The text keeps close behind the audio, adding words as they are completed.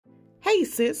Hey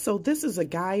sis, so this is a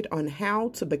guide on how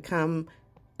to become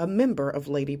a member of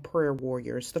Lady Prayer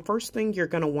Warriors. The first thing you're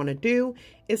going to want to do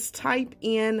is type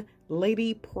in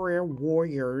Lady Prayer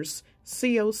Warriors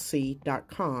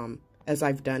COC.com, as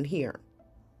I've done here.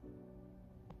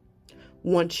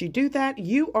 Once you do that,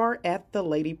 you are at the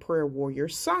Lady Prayer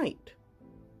Warriors site.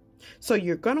 So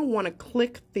you're going to want to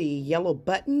click the yellow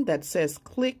button that says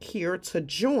click here to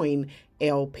join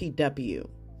LPW.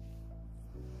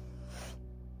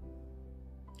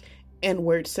 And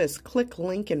where it says click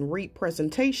link and read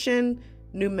presentation,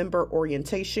 new member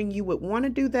orientation, you would want to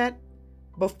do that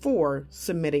before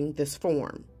submitting this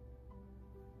form.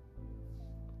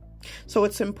 So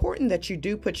it's important that you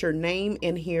do put your name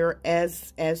in here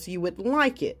as you would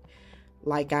like it.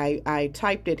 Like I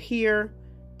typed it here.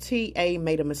 TA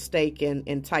made a mistake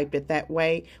and typed it that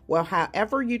way. Well,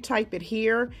 however you type it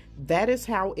here, that is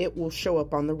how it will show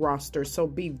up on the roster. So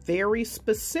be very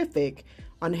specific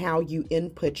on how you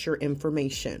input your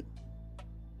information.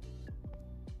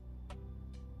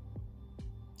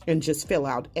 And just fill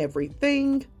out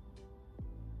everything.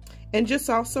 And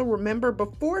just also remember,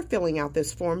 before filling out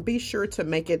this form, be sure to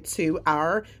make it to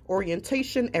our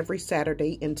orientation every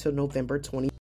Saturday until November 20th.